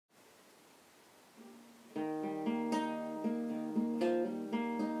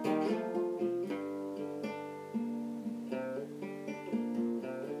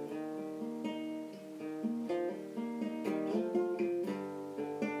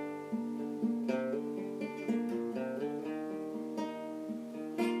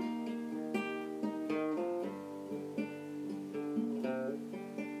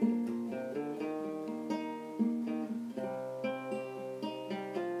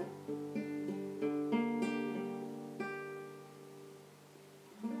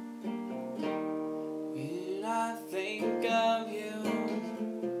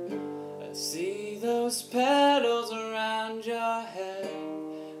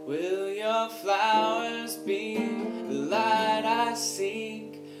Will your flowers be the light I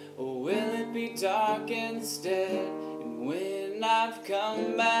seek, or will it be dark instead? And when I've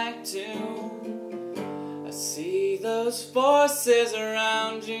come back to, I see those forces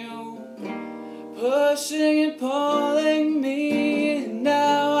around you, pushing and pulling me, and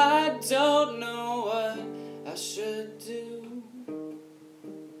now I don't know what I should do.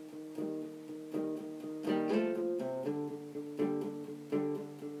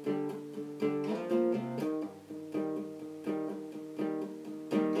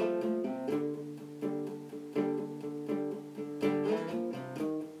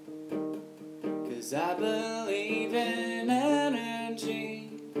 'Cause I believe in energy,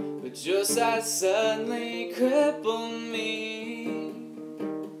 but your sight suddenly crippled me.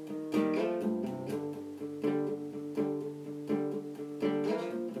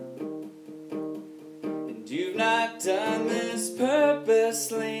 And you've not done this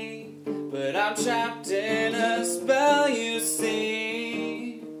purposely, but I'm trapped in a spell, you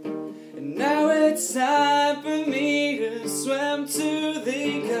see. And now it's time for me to swim to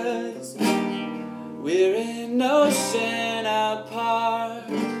thee, 'cause we're an ocean apart,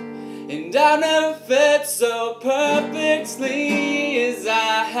 and I've never fit so perfectly as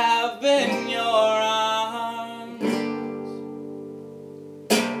I have in your arms.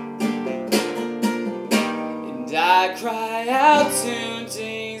 And I cry out to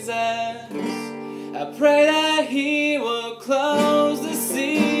Jesus, I pray that He will close the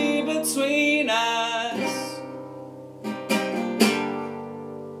sea between us.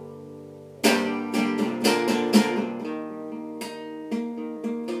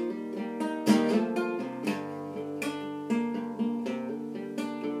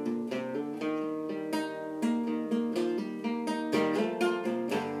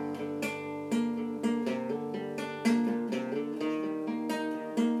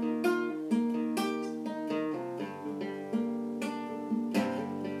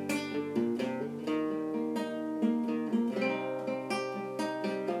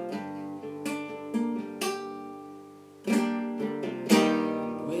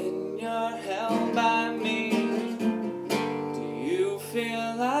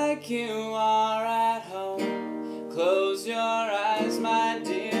 Feel like you are at home. Close your eyes, my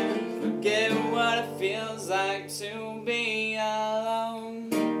dear. Forget what it feels like to be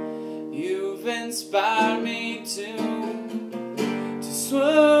alone. You've inspired me to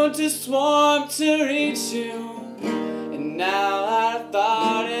swoon, to swarm, to reach you. And now I've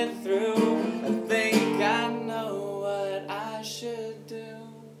thought it through, I think I know what I should do.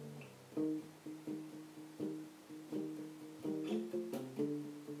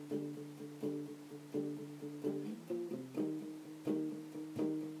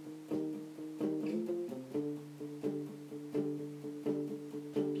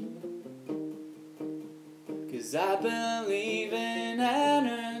 'Cause I believe in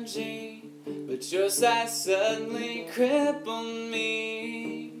energy, but your sight suddenly crippled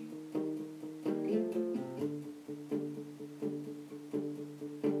me.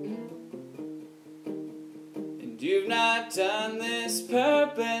 And you've not done this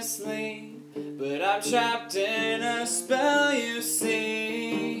purposely, but I'm trapped in a spell, you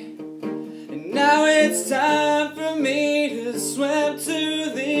see. And now it's time for me to swim to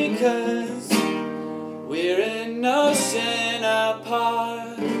thee, 'cause we're an ocean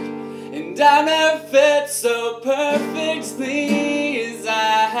apart, and I've never fit so perfectly as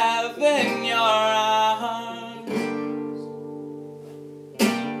I have in your arms.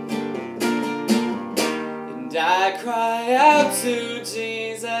 And I cry out to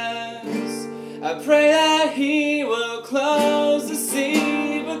Jesus, I pray that He will close the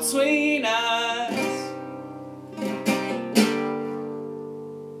sea between us.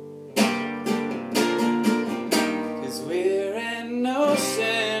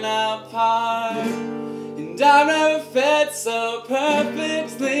 And I've never fit so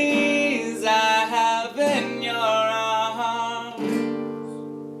perfectly as I have in your arms.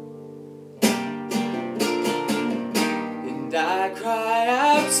 And I cry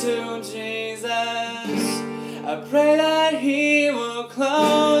out to Jesus, I pray that